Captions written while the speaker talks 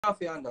have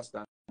to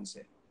understand,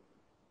 say,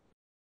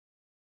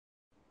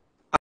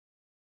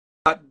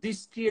 at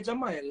this stage of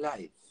my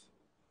life,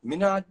 me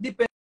not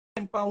depend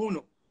on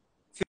who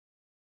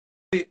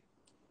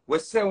we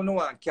say no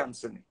one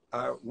cancel me,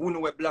 or who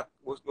we black,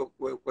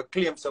 we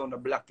claim say no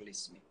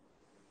blacklist me.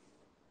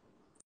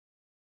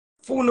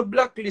 For no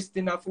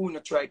blacklisting or for no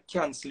try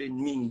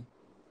canceling me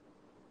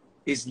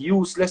is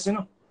useless, you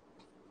know.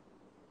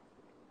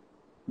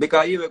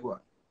 Because here we go.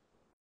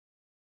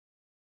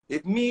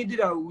 If me did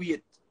a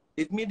wait,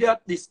 if me did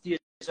at this stage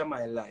of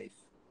my life,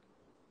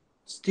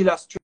 still I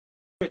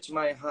stretch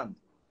my hand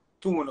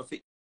to one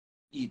to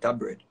eat a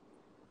bread.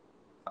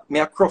 Me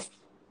a cruff.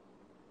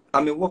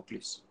 I'm a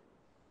workless.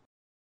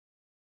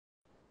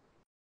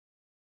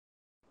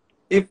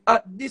 If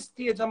at this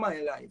stage of my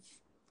life,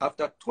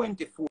 after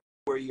 24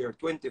 years,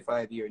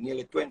 25 years,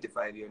 nearly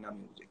 25 years in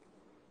music,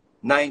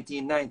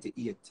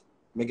 1998,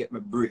 me get my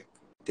break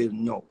till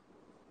now.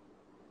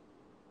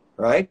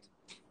 Right?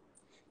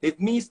 If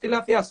me still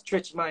have to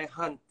stretch my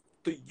hand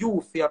to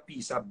you for a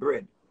piece of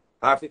bread,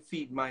 I have to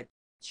feed my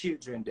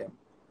children them,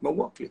 me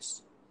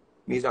workless.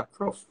 Me is a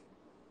cruff.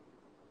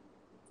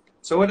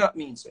 So what that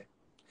means?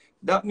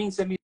 That means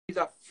that me is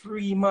a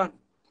free man.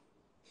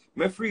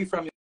 Me free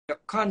from your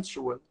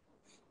control.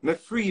 Me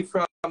free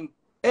from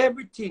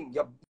everything,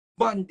 your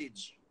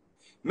bondage.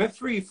 Me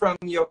free from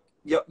your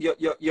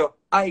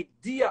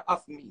idea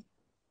of me.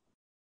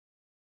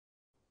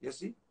 You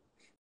see?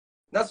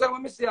 That's why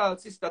when I say our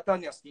sister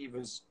Tanya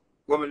Stevens,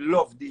 when we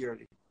love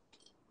dearly.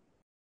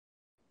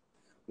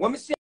 When I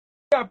see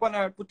her upon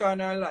her, put her on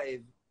her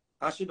live,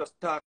 and she just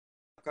talk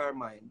her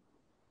mind,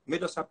 me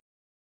just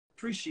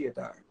appreciate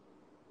her.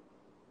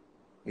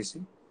 You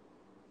see?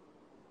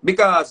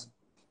 Because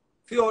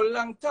for how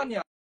long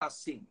Tanya has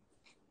sing,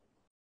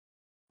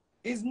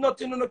 it's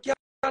nothing you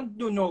can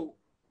do now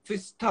to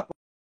stop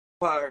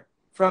her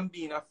from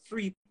being a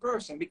free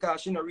person,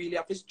 because she don't really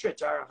have to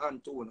stretch her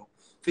hand to you,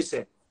 to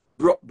say,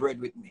 broke bread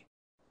with me.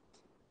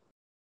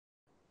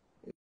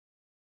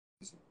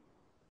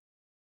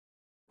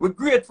 We're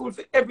grateful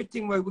for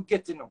everything where we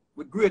get, you know.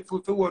 We're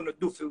grateful for what we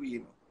do for we, you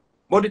know.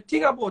 But the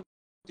thing about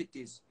it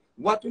is,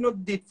 what we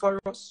not did for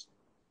us,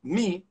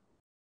 me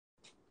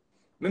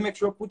make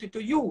sure I put it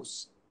to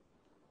use.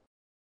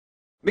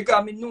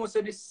 Because I know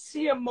say the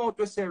same mouth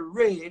we say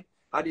Ray,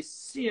 or the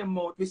same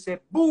mouth we say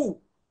boo.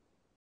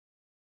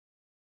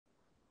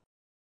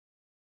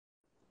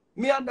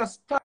 Me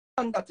understand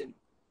that, you know.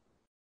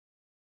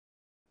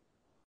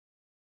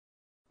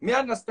 Me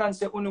understand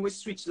say when we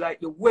switch like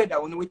the weather,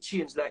 when we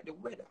change like the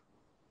weather.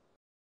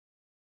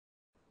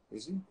 You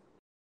see?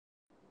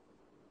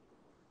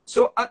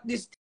 So at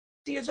this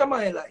stage of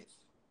my life,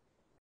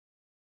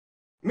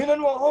 me don't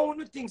know how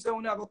many things I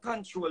want to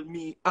control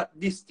me at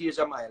this stage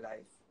of my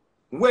life.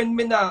 When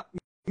me not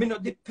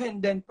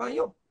dependent on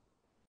you.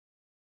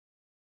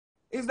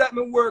 Is that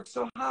me work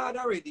so hard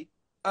already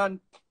and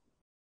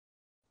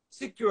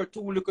secure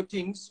two little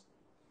things,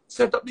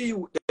 set up the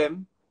youth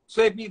them,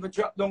 so if me even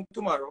drop down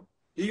tomorrow,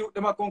 the youth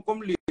them are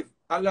come live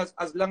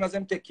as long as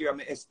them take care of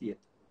my estate.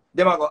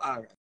 Them are go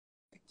alright.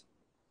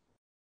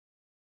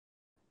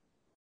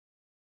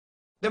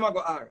 Them are go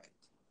alright.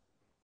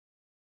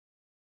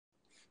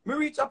 Me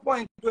reach a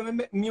point where me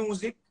make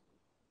music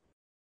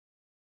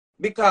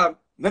because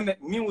me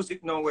make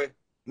music now where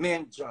me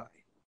enjoy.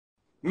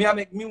 Me I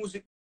make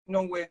music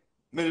now where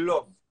me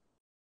love.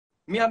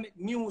 Me I make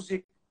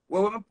music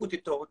where when I put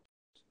it out,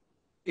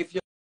 if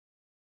you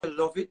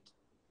love it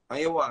and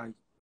you want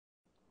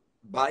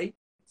buy it,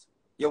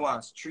 you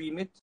want to stream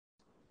it,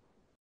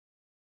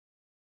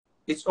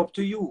 it's up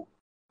to you.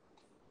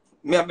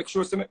 Me I make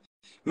sure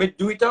me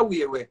do it a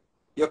way where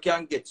you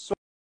can get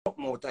something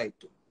more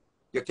title.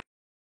 You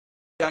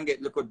can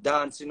get little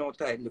dancing out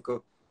title,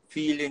 little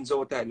feelings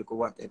out title, little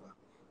whatever.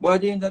 But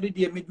at the end of the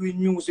day, me doing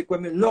music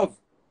when me love.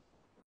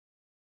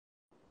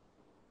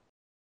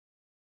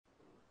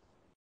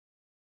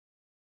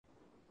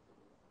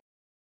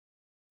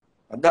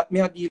 And that me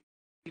a deal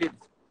with.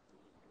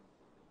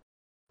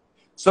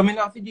 So me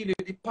not have to deal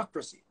with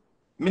hypocrisy.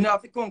 Me not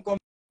have to come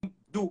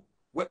do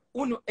what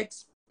you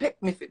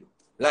expect me to do.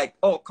 Like,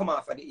 oh, come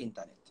off of the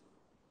internet.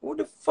 Who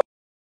the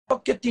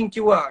fuck you think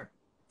you are?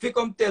 If you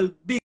come tell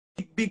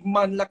big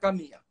man like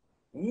me,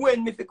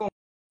 when me fi come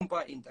on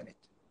the internet?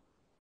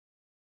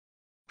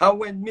 And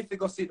when me fi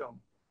go sit down?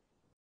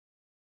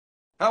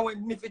 And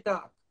when me fi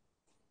talk?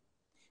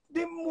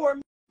 The more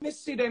me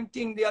see them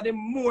things there, the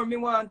more me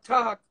want to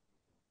talk.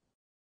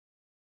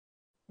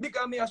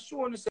 Because me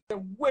assure you say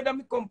whether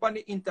me come on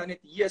the internet,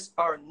 yes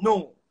or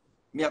no,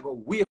 me I go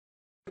wake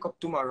up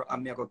tomorrow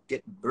and me I go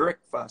get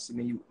breakfast in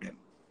me youth them.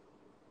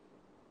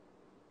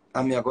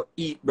 And me I go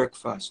eat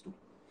breakfast too.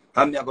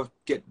 And me I go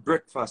get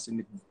breakfast in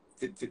me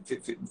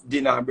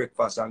dinner and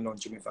breakfast and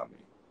lunch with my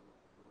family.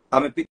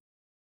 And me pick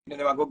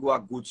them I go a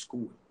good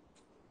school.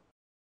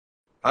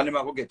 And them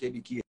I go get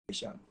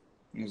education.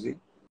 You see?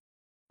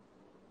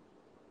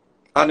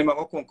 And them I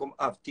go come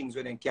have things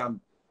where they can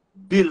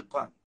build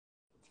upon.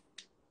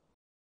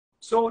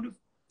 So the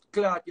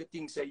cloud you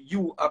think say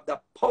you have the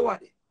power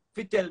there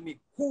to tell me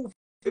who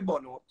to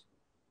burn out,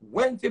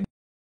 when to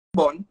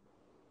burn,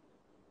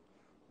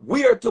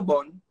 where to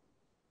burn.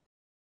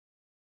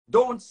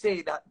 Don't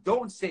say that.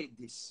 Don't say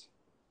this.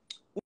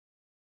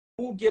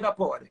 Who get up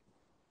power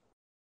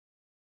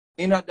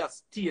in that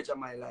stage of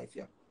my life?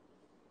 Yeah.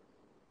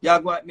 You're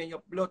going to make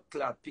your blood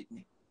clot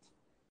pitney.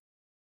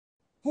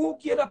 Who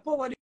get the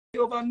power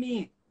over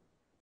me?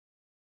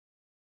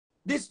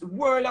 This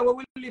world that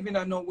we live in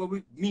now, where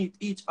we meet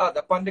each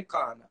other upon the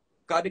corner.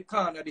 Because the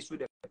corner this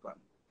with the pan.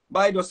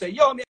 But just say,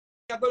 yo, me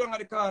I go down at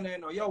the corner, you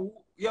know.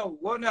 Yo,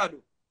 what I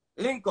do?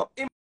 Link up.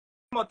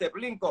 Imhotep,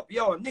 link up.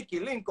 Yo, Nikki,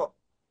 link up.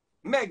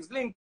 Megs,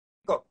 link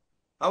up.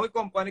 And we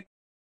come upon the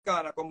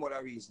corner, come with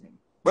a reasoning.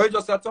 But it's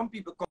just that some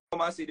people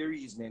come and see the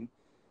reasoning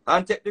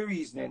and take the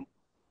reasoning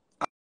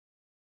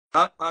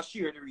and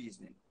share the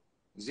reasoning.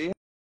 See?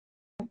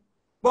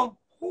 But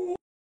who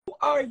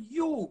are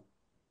you?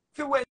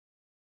 For when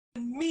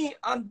me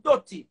and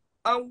Dotty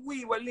and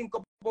we will link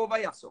up over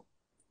here, so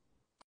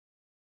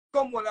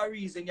come with a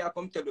reason you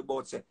come tell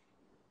about say,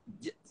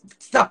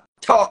 stop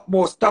talk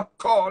about, stop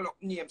call up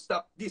names,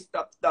 stop this,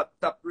 stop that,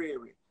 stop rare.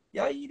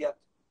 You idiot.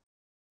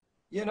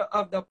 You don't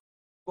have the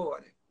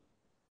power.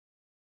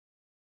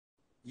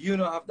 You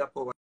don't have the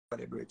power,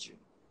 brethren.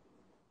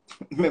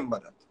 Remember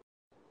that.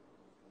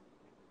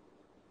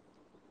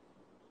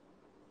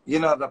 You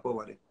don't have the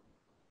power.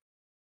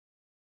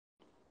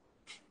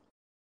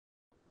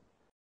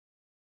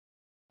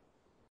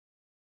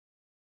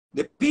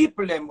 The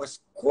people them was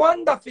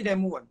squander for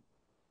them one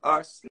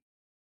are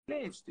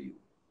slaves to you.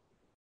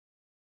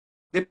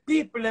 The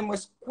people them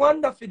was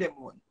squander for them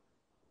one.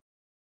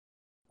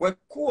 We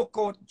cook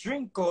out,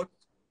 drink out,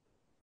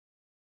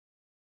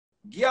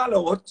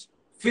 girl out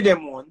for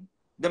them one.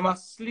 Them are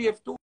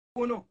slave to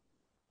you know.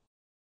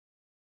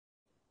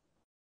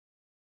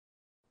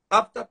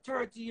 After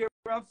 30 years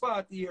and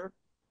 40 years,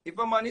 if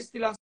a man is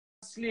still a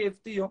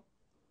slave to you,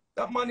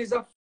 that man is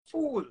a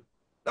fool.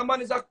 That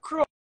man is a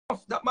crook.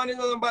 That man is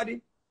not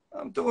nobody.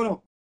 I'm telling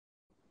you.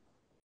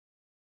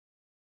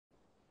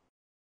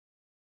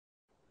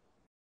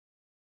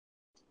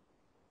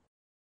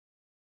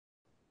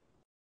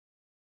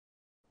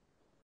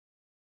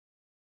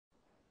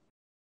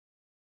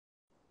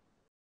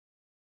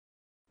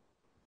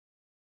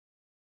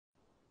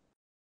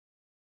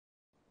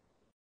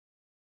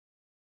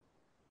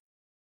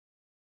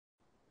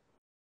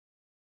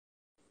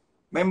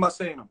 Remember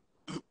say, you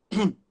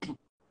know.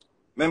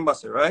 Remember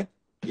say, right?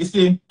 You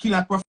see,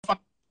 killer prophet.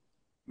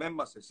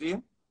 Remember say, see?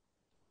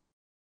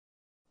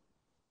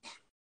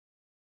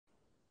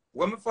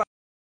 When we find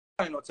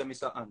out, say,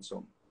 Mr.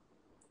 Handsome,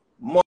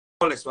 more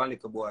or less one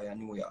little boy in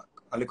New York,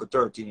 a little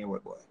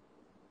 13-year-old boy.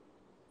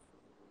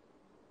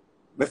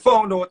 We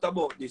found out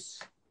about this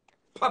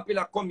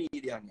popular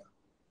comedian here,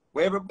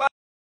 where everybody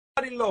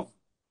love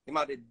him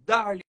as the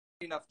darling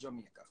of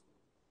Jamaica.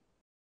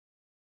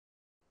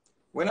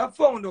 When I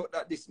found out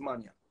that this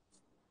man here,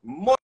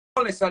 more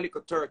or less a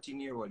little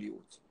 13-year-old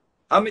youth,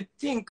 I me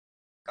think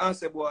and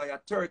say, boy, a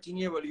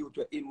 13-year-old youth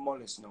were in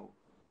molest now.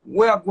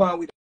 Where are going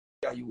with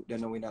the youth they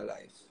know in our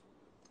life?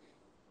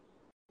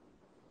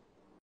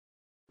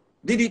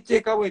 Did he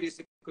take away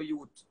this little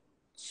youth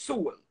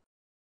soul?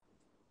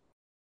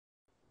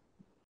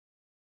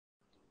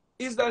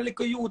 Is that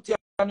little youth here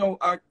now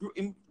are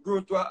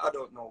grown to an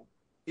adult now?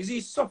 Is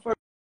he suffering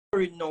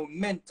now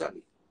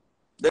mentally?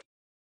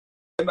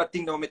 I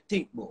think now me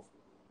think about.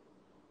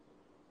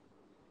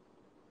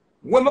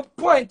 When I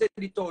pointed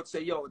it out,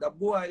 say, yo, that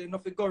boy didn't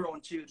have to go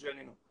around children,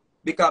 you know,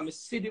 because I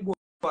see the boy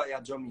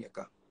at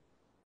Jamaica.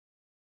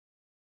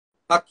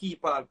 I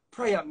keep a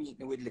prayer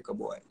meeting with little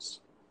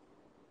boys.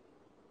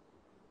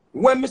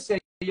 When I say,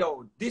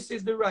 yo, this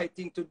is the right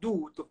thing to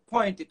do to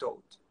point it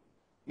out,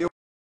 the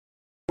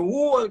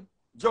whole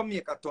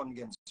Jamaica turned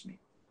against me.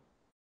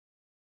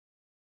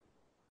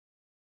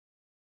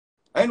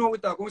 I know we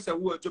talk when we say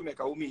whole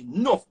Jamaica, we mean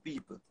enough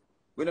people.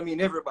 We don't mean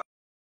everybody.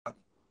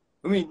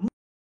 We mean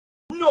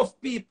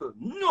enough people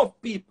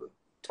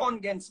turn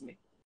against me.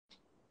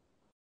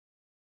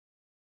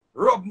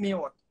 Rub me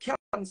out,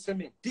 cancel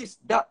me, this,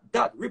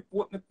 that,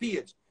 report my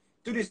page.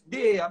 To this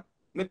day,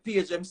 my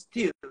page I'm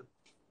still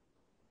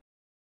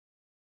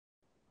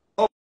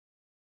up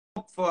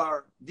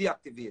for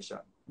deactivation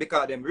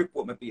because them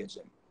report my page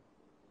them.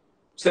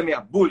 Say me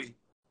a bully,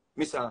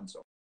 Mr.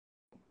 Handsome.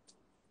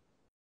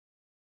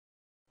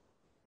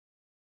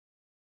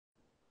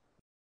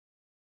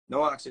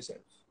 Now ask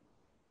yourself,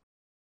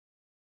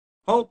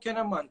 how can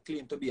a man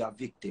claim to be a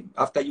victim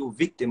after you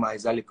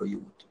victimize a little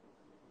youth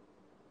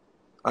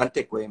and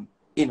take away him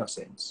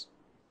innocence?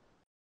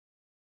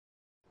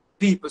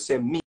 People say,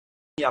 me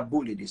a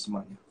bully this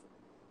man.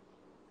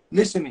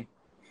 Listen me,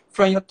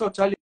 from you touch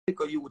a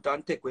little youth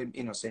and take away him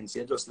innocence,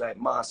 you're just like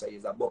Master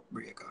is a buck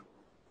breaker.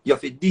 You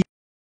have to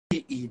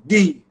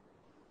DED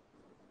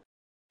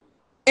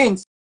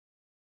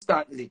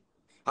instantly.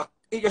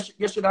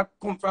 You should have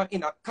come from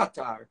in a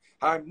Qatar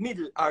or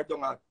middle or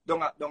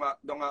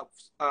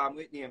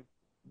with name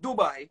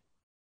Dubai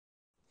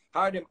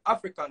or them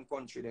African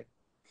country there.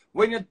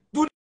 When you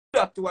do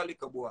that to a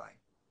little boy,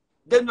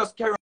 then just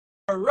carry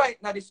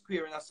right now the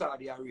square in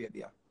Saudi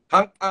Arabia.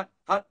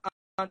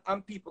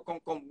 And people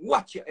come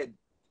watch your head.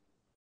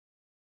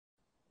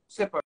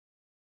 Separate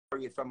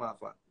from half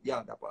the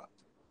other part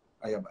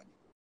of your body.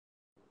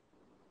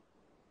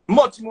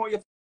 Much more you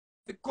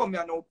come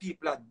here now,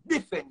 people are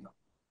defend you.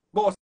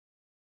 But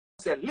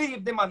say,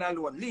 leave the man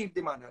alone, leave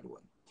the man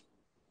alone.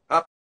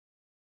 After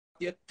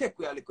you take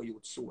away a little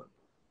youth soul.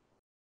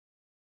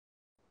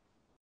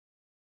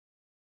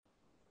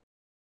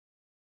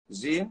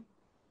 See?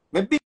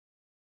 Me beat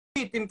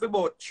him for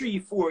about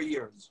 3-4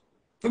 years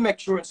to make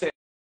sure and say,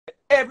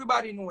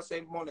 everybody knows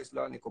say molest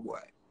little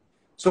boy.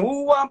 So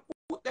who want to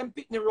put them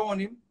pitney around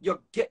him, you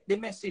get the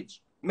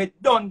message. Me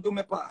done do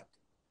my part.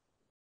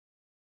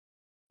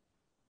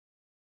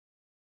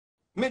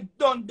 Me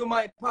done do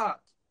my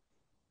part.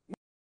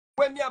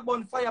 When me a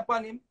bonfire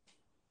upon him,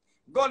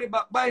 gully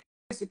back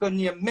bicycle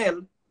named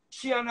Mel,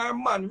 she and her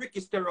man,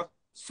 Ricky Sterro,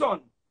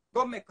 son,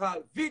 go make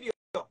a video.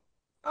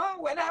 Oh,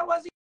 when I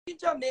was in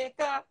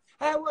Jamaica,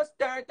 I was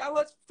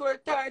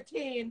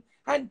 13,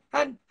 and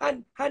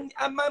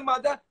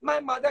my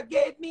mother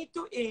gave me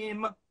to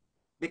him.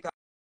 Because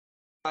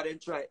I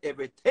didn't try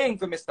everything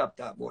for me to stop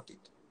talking about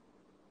it.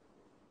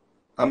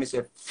 And me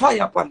say,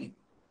 fire upon him.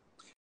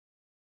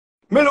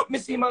 Me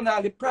see man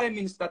all the Prime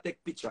Minister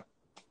take picture.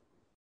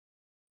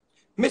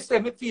 Me say,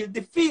 me feel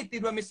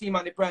defeated when me see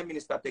man the Prime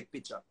Minister take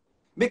picture.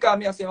 Because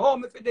me say, oh,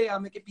 me for there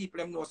make people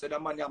them know say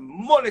that man a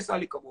molest a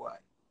little boy.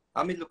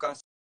 And me look and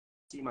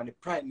see man the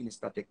Prime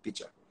Minister take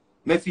picture.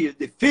 Me feel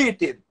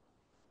defeated.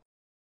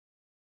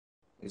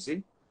 You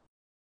see?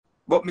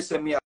 But me say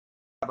me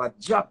have a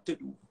job to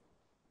do.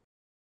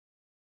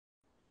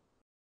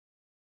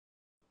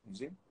 You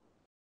see?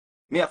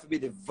 Me have to be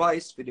the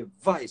voice for the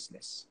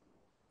voiceless.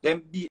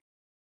 Them beat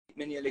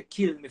me nearly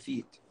kill me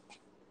feet.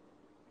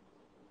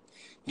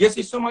 You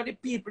see some of the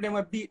people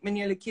that beat me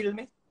nearly kill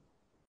me?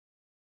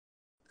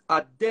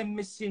 Are them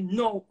me see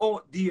now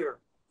out there.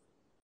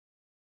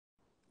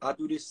 I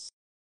do the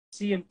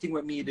same thing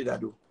with me did I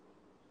do.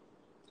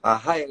 I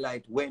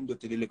highlight window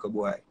to the little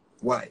boy.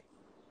 Why?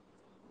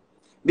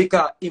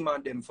 Because him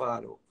and them fall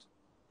out.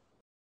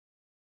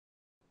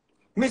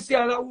 Me see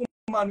a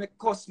woman that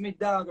cuss me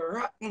dog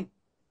rotten.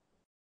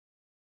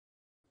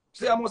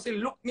 So I must say,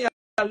 look me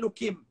and look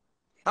him.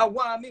 I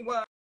want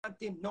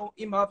him. Now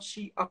him have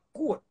she a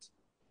coat.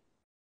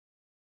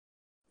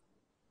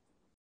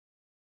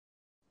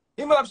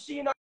 Him have she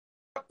in a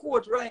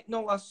coat right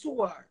now a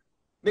sore.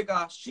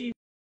 Because she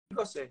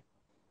go say,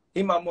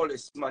 him a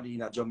molest somebody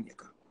in a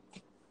Jamaica.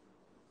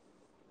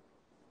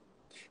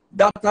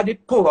 That are the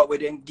power where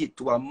they get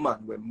to a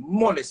man where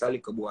molest a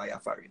little boy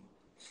for him.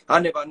 I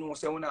never know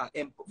say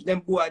them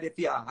boy they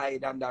fear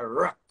hide under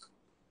rock.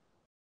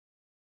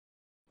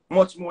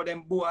 Much more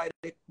than boy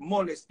they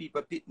molest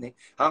people pitney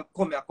and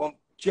come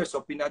dress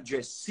up in a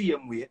dress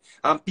same way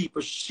and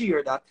people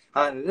share that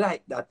and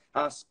like that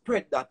and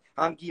spread that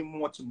and give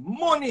much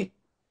money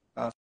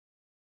and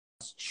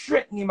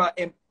strengthen him and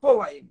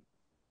empower him.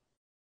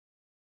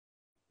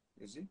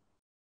 You see?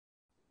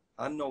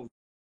 And now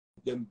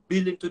them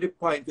building to the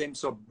point where him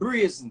so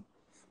brazen.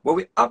 But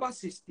we have a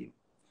system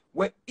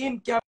where him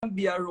can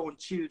be around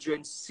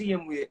children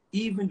same way,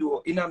 even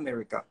though in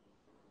America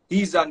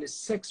he's on the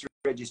sex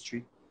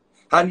registry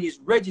and he's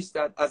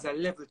registered as a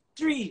level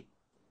 3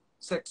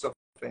 sex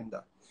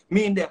offender.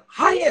 Meaning the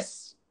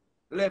highest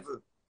level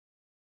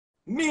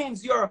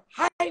means you're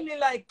highly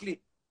likely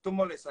to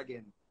molest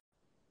again.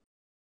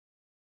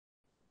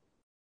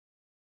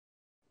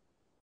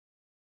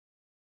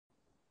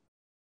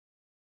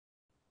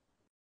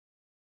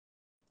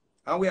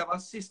 And we have a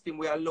system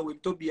where allow him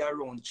to be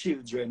around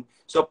children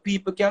so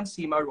people can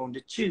see him around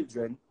the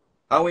children.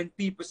 And when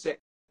people say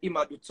him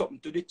do something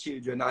to the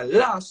children, a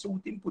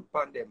lawsuit him put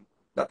upon them.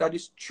 That are the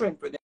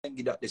strength when they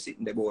give that they sit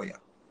in the boy.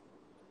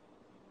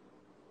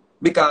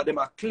 Because them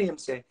a claim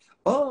say,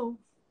 oh,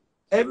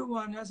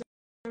 everyone has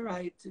a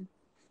right,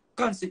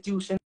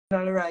 constitutional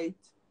right.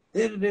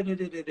 The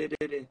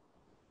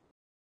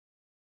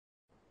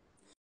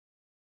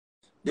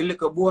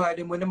little boy,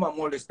 them when them a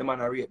molest them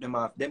and rape them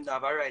off, them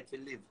have a right to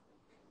live.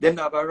 Them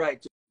have a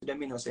right to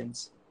them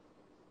innocence.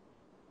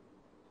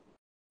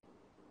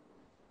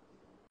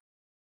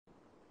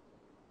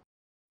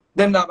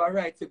 Them have a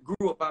right to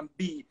grow up and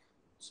be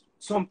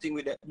something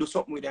with them, do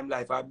something with them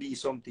life or be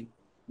something.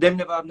 Them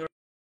never have no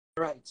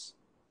rights.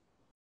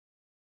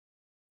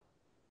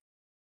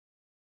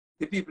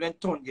 The people then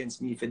turn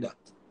against me for that.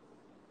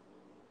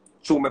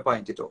 Show me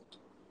point it out.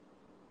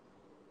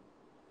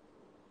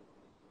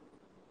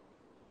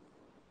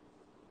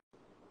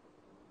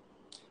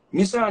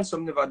 Mr.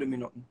 Handsome never do me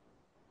nothing.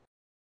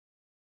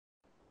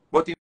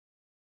 But he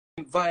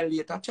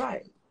violate a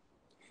child.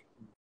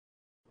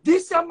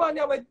 This man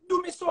will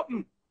do me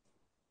something.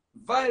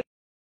 Violate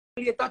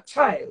a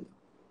child.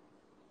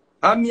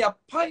 And me a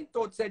point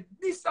out said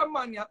this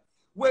man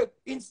will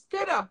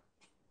instead of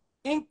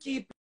in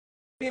keep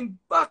him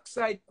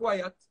backside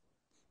quiet,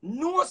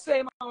 no say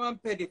him a one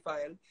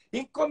pedophile,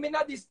 in coming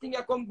at this thing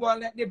I come go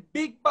on like the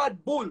big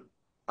bad bull.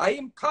 I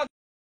him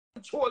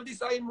control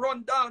this and him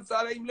run dance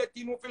and him let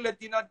him who fi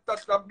let him and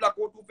touch the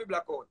blackout who fi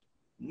blackout.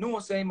 No,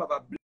 say him have a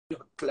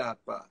blood clot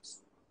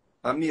pass.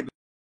 And maybe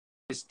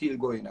it's still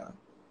going on.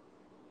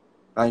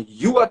 And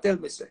you are tell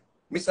me, say,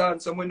 Mr.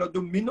 Handsome, when not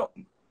do me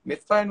nothing. Me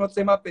find out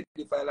say my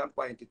pedophile and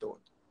point it out.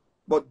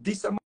 But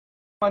this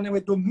man will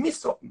do me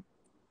something.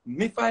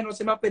 Me find out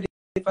say my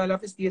pedophile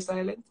have to stay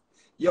silent.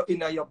 You're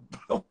in your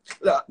blood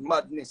clot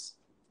madness.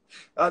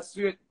 I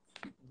swear,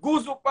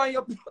 goes up on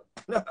your blood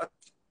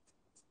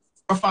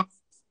clot.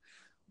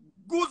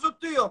 Goes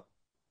up to you.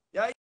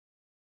 You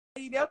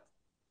idiot.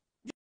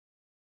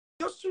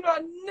 You should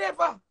have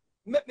never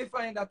make me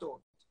find that out.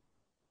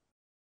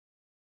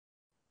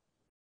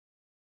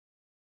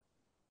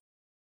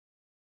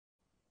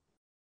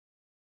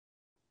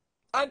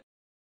 And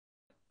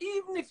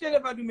even if you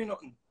never do me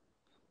nothing,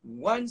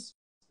 once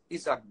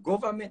it's a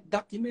government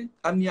document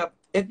and me have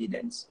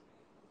evidence,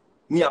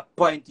 me a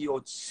point you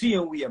out,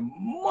 seeing we are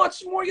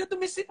much more you do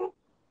me sitting.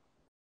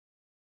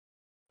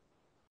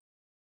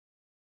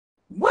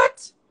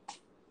 What?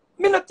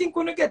 Me not think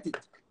gonna get it.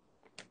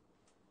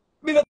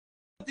 Me not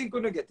think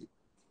gonna get it.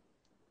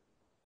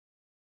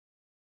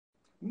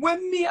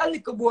 When me a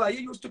little boy, you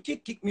used to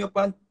kick me up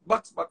and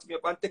box me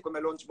up and take my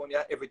lunch money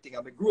and everything,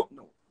 and I grew up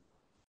now.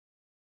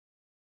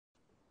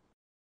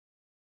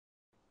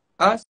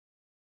 As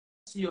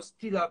you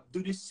still have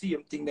do the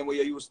same thing than what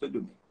you used to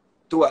do me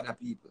to other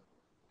people.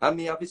 And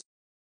me have the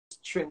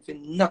strength to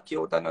knock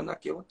you out and not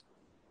knock you out.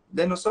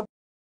 Then no support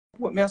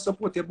me and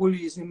support your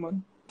bullying,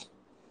 man.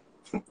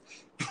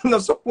 No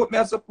support me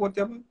and support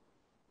you, man.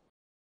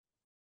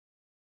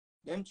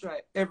 Them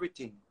try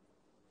everything.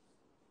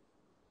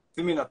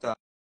 For me not talk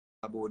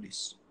about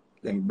this.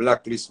 Then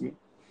blacklist me.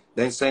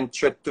 Then send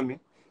threat to me.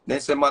 Then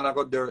say man I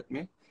got dirt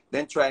me.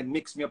 Then try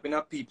mix me up in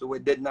a people who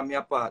dead in my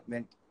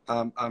apartment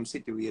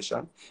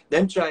situation.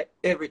 Then try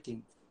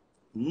everything.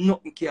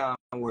 Nothing can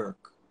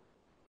work.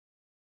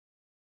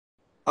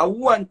 And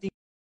one thing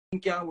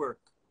can work.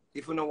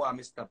 If you know why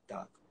me stop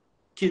talk.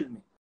 Kill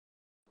me.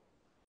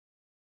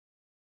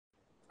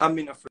 I'm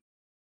not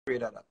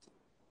afraid of that.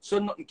 So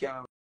nothing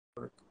can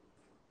work.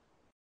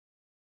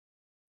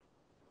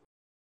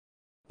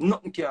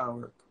 Nothing can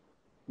work.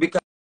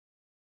 Because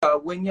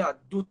when you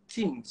do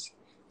things,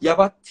 you have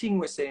a thing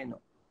we say, no,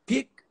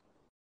 pick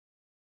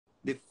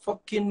the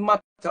fucking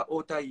matter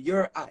out of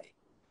your eye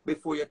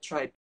before you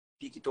try to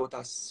pick it out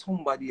of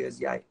somebody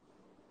else's eye.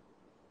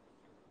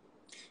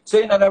 So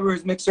in other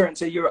words, make certain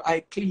say your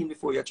eye clean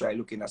before you try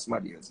looking at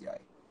somebody else's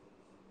eye.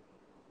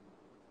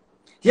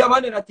 Yeah,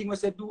 man, another thing we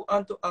say, do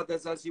unto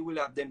others as you will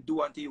have them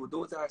do unto you.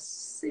 Those are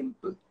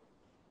simple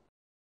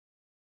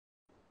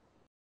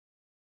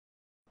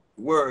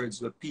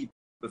words where people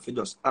if you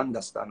just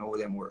understand how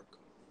them work.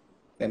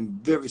 Them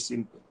very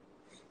simple.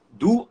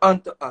 Do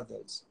unto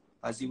others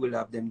as you will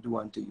have them do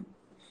unto you.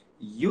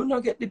 You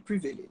not get the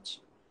privilege.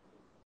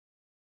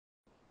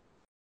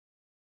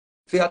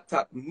 If you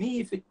attack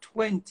me for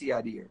 20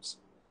 odd years,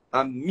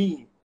 and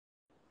me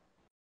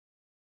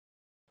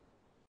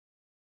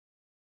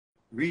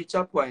reach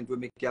a point where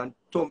me can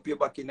thump you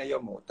back in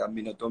your mouth and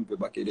me not thump you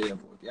back in your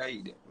mouth. You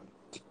idiot,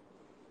 man.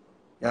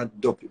 You're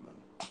dopey, man.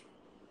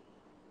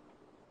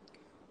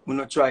 I'm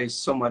not try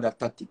some other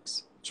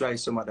tactics. Try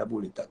some other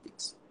bully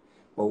tactics.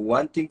 But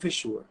one thing for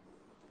sure,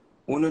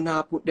 you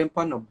not put them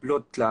on a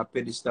blood clot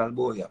pedestal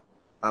boy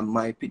and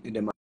my pity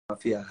them and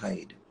fear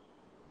hide.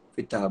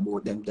 If talk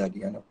about them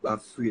daddy and I'm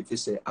afraid to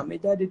say, I'm a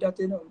daddy that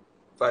you know.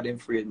 For them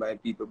afraid my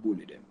people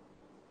bully them.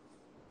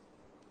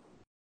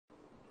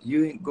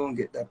 You ain't gonna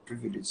get that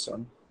privilege,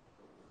 son.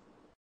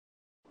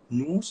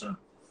 No, sir.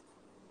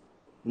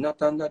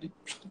 Not under the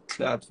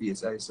cloud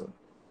face, I saw.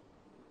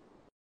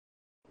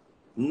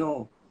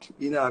 No,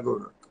 it not go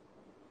work.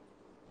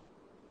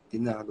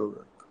 It not go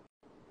work.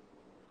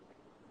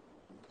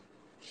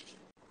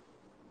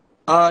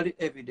 All the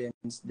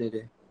evidence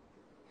there.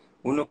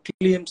 You no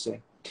claim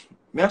say.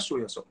 May I show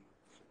you something?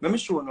 Let me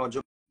show you how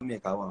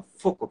Jamaica one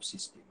fuck up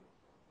system.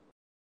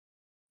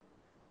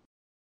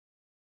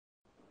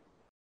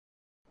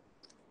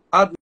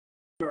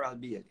 Admiral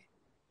Bailey.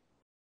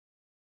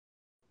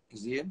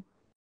 Is he?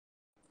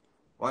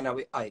 One of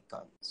the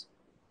icons.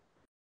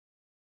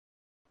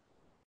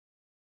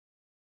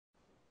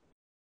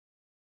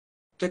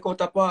 Take out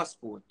a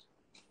passport.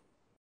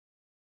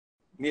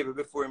 Maybe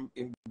before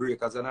him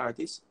break as an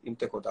artist, him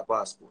take out a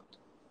passport.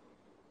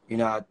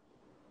 In a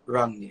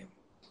wrong name.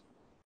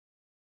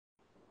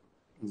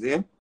 Is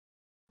he?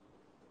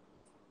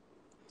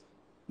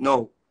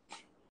 No.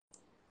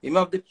 Him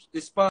have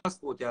this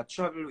passport he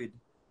travel with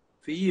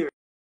for years.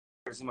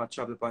 Him have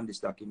travel upon this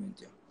document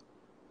here.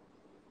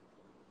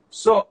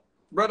 So,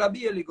 Brother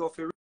Bailey go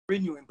for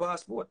renew his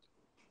passport.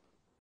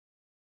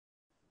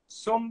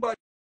 Somebody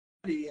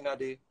in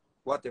the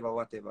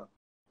whatever.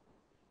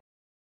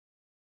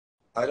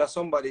 Either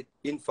somebody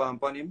inform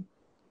upon him,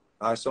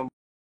 or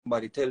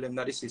somebody tell them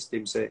that the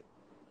system say,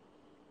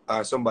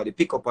 or somebody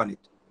pick up on it,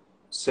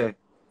 say,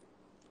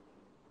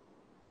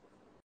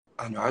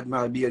 and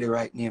Admiral Bailey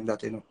right name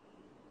that, you know.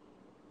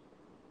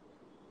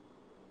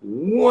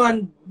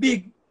 One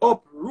big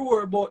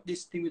uproar about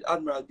this thing with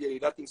Admiral Bailey.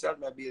 That thing's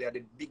Admiral Bailey are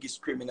the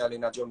biggest criminal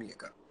in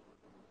Jamaica.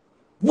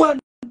 One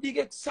big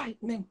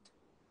excitement.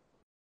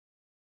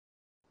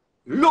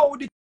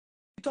 Load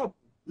it up.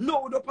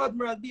 Load up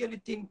Admiral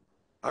Bailey thing.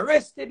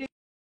 Arrested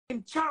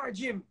him.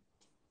 Charge him.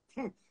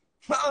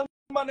 All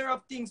manner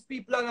of things.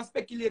 People are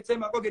speculate. Say,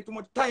 I go get too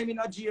much time in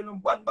a jail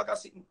and one bag of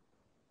sitting.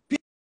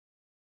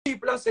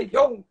 People are saying,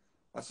 yo,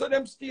 I saw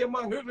them stay,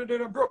 man.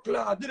 Broke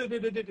law.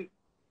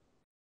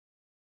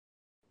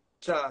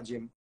 Charge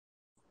him.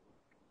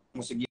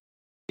 Must give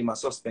him a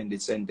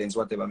suspended sentence,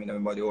 whatever. I mean,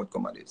 about the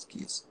outcome of this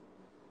case.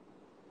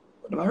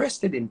 But they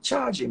arrested him,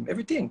 charged him,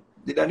 everything.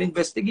 Did an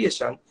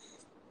investigation.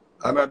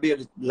 I'm a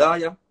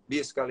lawyer,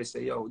 basically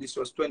say, yo, this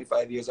was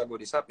 25 years ago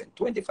this happened.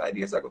 25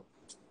 years ago.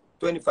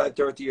 25,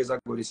 30 years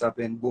ago this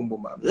happened. Boom,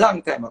 boom, bam.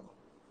 Long time ago.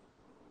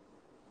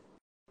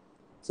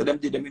 So them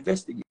did an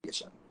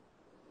investigation.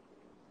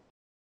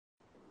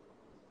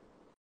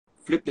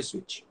 Flip the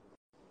switch.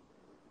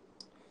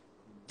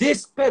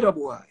 This pedo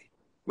boy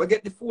will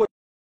get the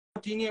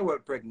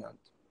 14-year-old pregnant.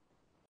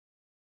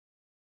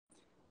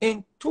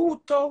 In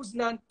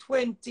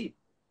 2020,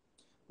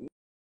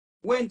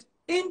 went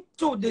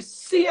into the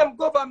same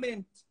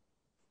government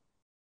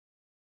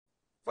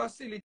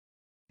facility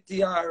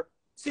or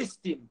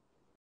system,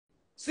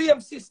 same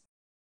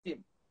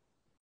system,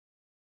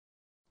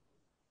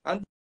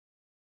 and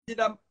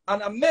did an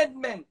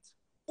amendment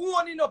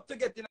owning up to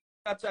getting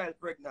a child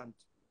pregnant.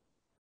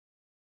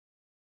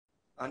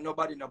 And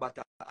nobody know about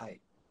I.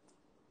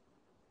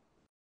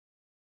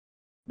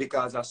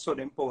 Because I saw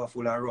them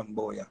powerful and run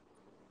boy.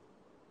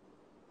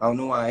 I don't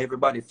know why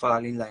everybody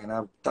fall in line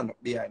and turn up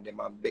behind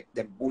them and beg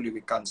them bully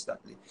with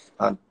constantly.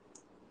 And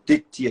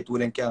dictate who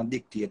them can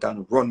dictate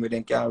and run with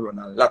them can run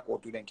and lock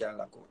out who them can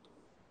lock out.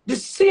 The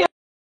same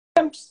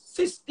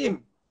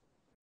system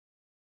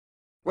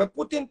were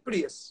put in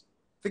place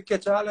to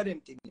catch all of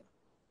them things.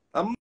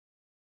 A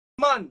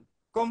man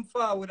come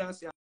forward and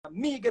say,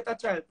 me get a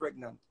child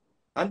pregnant.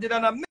 And did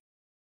an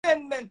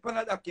amendment on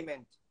a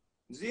document.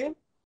 See?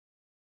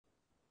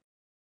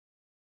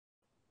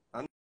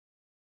 And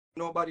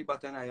nobody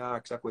but I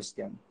ask a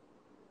question.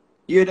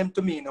 Hear them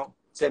to me now.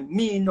 Say,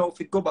 me now if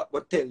you go back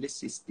but tell the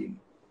system.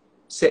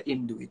 Say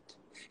him do it.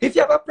 If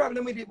you have a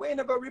problem with it, why you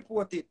never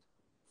report it?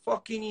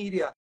 Fucking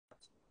idiot.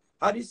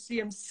 How the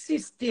same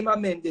system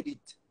amended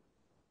it.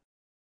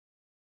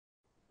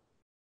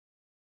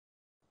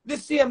 The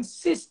same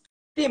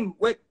system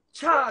were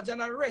charged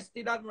and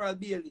arrested Admiral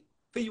Bailey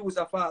for use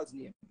a false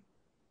name.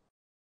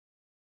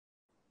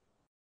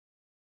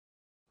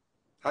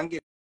 And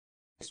guess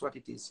what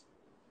it is?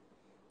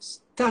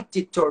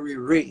 Statutory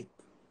rape.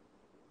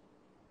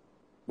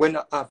 When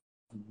I have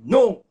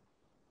no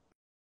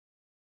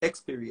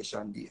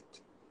expiration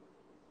date.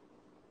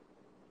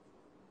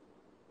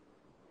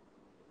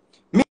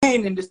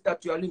 Meaning the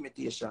statute of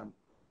limitation.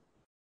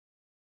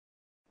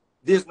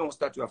 There's no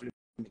statute of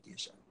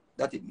limitation.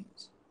 That it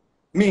means.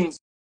 Means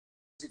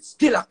it's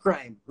still a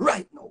crime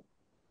right now.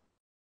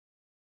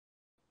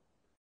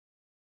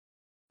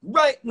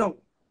 Right now,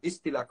 it's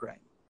still a crime.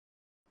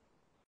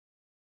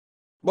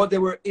 But they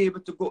were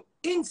able to go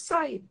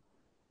inside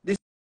the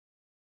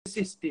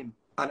system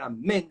and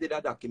amended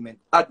a document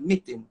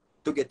admitting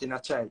to getting a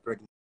child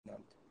pregnant,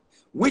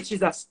 which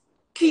is a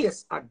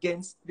case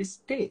against the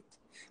state.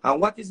 And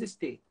what is the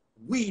state?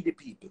 We the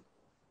people,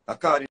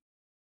 according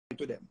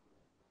to them.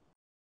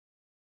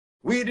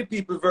 We the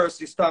people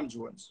versus Tom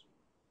Jones,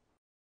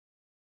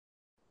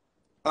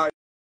 or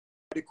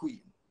the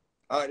Queen,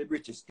 or the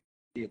British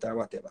state, or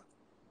whatever,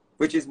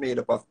 which is made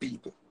up of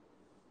people.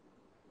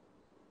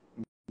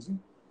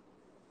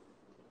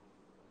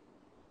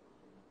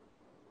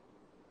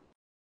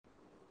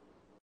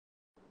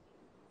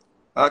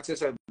 Ask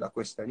yourself the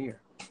question here.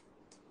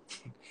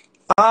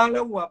 All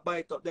who are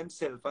bite up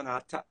themselves and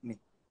attack me,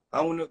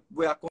 I want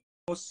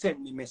to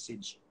send me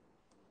message.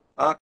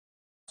 Ask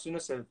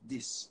yourself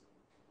this.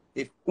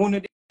 If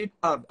only did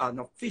have an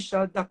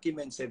official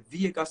document say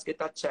Vegas get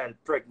a child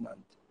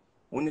pregnant,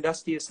 only that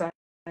stay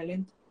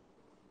silent.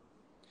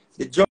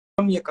 The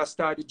Jamaica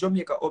Star, the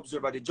Jamaica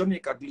Observer, the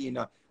Jamaica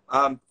Gleaner,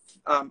 all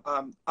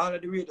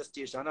of the radio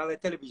station, all the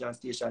television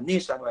station,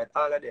 nationwide,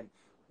 all of them,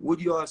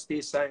 would you all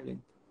stay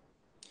silent?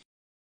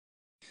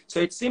 So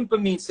it simply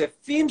means a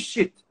film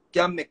shit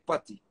can make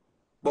party,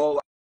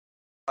 but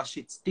a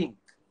shit stink.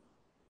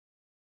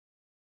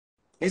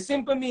 It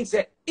simply means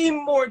that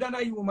him more than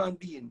a human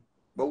being,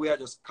 but we are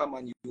just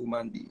common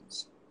human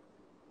beings.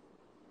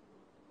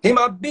 Him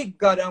a big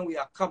God and we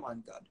are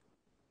common God.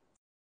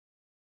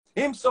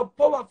 Him so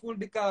powerful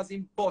because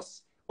him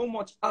boss how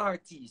much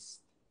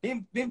artists.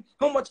 Him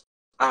how much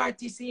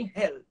artists he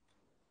help.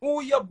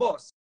 Who your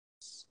boss?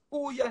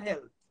 Who your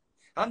help?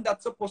 And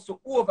that's supposed to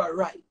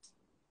override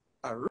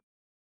a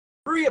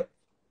rape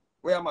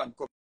where a man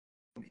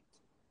commit.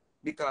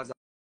 Because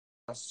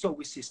that's how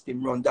we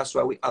system run. That's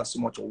why we have so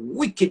much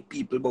wicked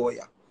people, boy.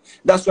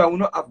 That's why we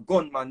don't have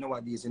gunman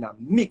nowadays in a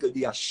middle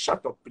day, a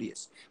shut up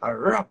place, a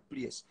rob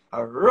place,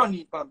 a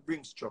running from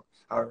Brinks truck,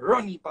 a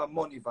running from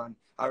money van,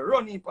 a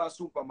running from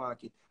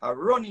supermarket, a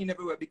running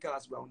everywhere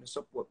because we want to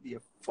support the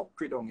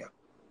fuckery down here.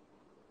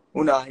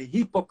 We are a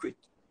hypocrite.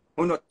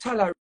 We don't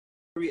tolerate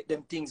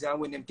them things, and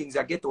when them things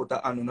are get out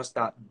of hand, we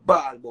start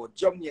ball about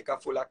Jamaica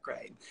full of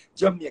crime,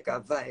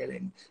 Jamaica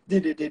violent,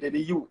 the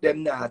youth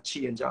them not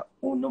change.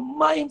 We no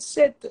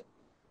mindset.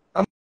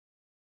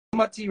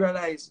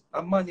 Materialize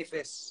and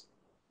manifest.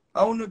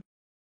 I want to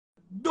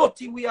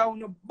dirty way, I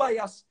want to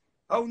bias,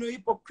 I want to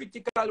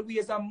hypocritical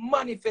ways and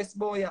manifest,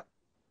 boy.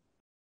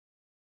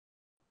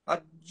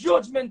 A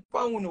judgment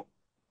for uno.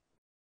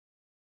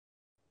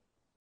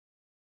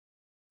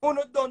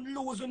 Uno don't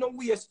lose uno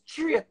way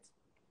straight.